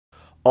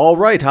All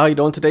right, how are you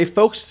doing today,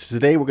 folks?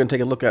 Today we're going to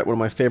take a look at one of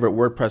my favorite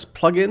WordPress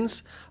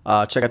plugins.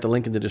 Check out the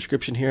link in the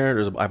description here.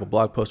 I have a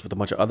blog post with a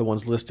bunch of other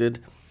ones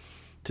listed.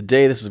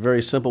 Today, this is a very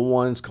simple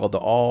one. It's called the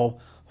All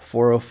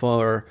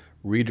 404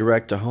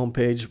 Redirect to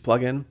Homepage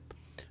plugin,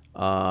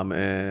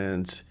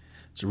 and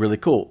it's really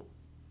cool.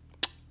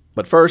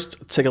 But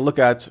first, take a look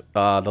at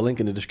the link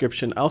in the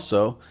description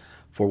also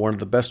for one of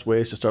the best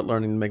ways to start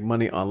learning to make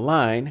money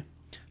online.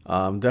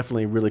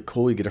 Definitely really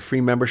cool. You get a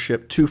free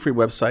membership, 2 free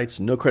websites,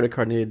 no credit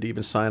card needed to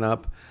even sign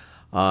up,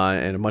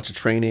 and a bunch of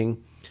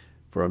training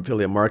for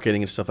affiliate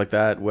marketing and stuff like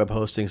that, web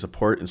hosting,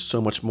 support, and so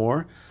much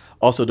more.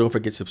 Also, don't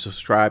forget to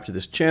subscribe to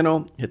this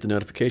channel, hit the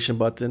notification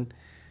button,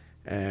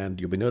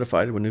 and you'll be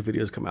notified when new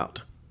videos come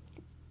out.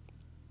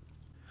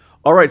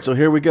 All right, so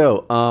here we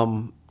go.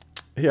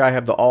 Here I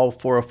have the All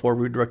 404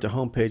 Redirect to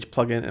Homepage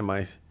plugin in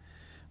my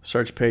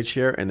search page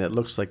here, and it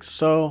looks like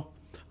so.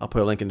 I'll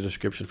put a link in the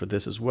description for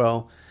this as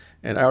well.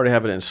 And I already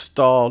have it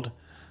installed,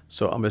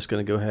 so I'm just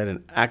going to go ahead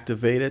and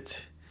activate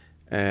it.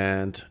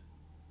 And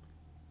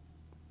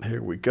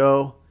here we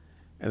go.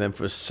 And then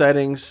for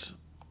settings,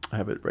 I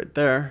have it right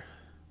there.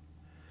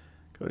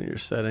 Go to your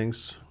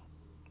settings.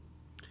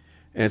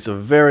 And it's a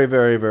very,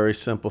 very, very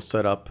simple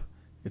setup.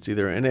 It's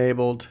either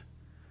enabled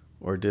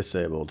or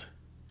disabled.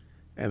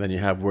 And then you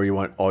have where you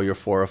want all your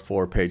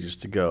 404 pages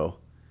to go.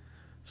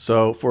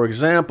 So for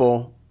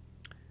example,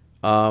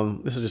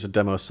 this is just a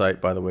demo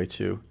site, by the way,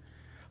 too.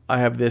 I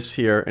have this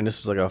here, and this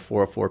is like a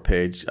 404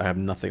 page. I have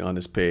nothing on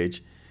this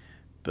page.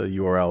 The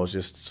URL is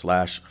just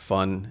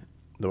 /fun,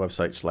 the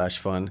website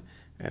 /fun,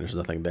 and there's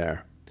nothing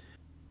there.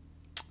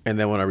 And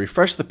then when I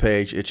refresh the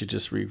page, it should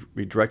just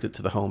redirect it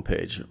to the home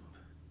page.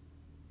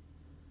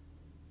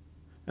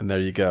 And there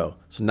you go.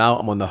 So now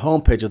I'm on the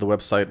home page of the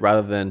website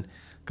rather than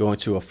going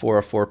to a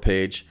 404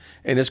 page.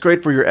 And it's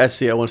great for your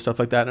SEO and stuff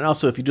like that. And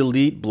also, if you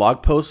delete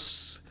blog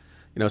posts,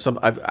 you know,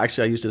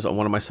 I used this on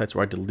one of my sites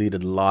where I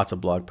deleted lots of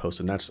blog posts,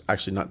 and that's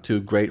actually not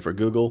too great for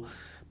Google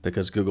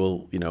because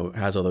Google, you know,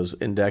 has all those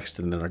indexed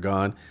and then they're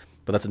gone.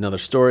 But that's another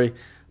story.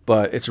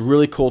 But it's a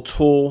really cool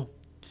tool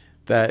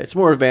that it's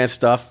more advanced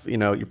stuff. You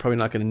know, you're probably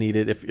not going to need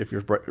it if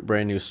you're a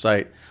brand new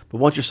site. But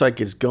once your site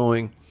gets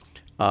going,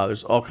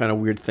 there's all kind of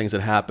weird things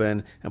that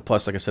happen. And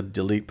plus, like I said,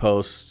 delete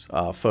posts,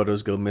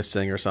 photos go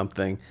missing or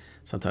something.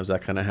 Sometimes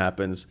that kind of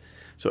happens.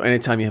 So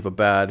anytime you have a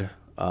bad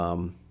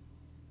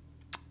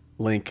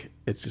link,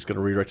 it's just going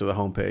to redirect to the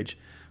home page,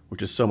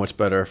 which is so much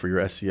better for your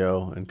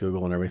SEO and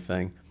Google and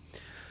everything.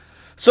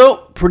 So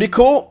pretty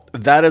cool.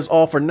 That is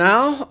all for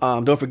now.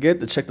 Don't forget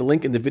to check the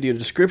link in the video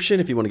description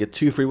if you want to get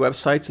 2 free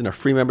websites and a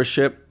free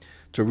membership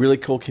to a really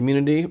cool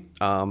community.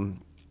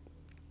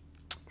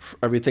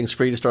 Everything's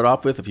free to start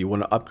off with. If you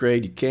want to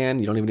upgrade, you can.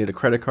 You don't even need a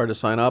credit card to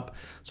sign up,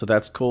 so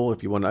that's cool.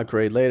 If you want to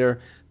upgrade later,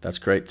 that's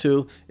great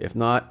too. If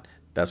not,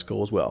 that's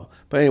cool as well.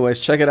 But anyways,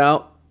 check it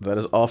out. That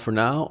is all for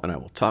now, and I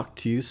will talk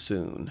to you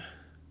soon.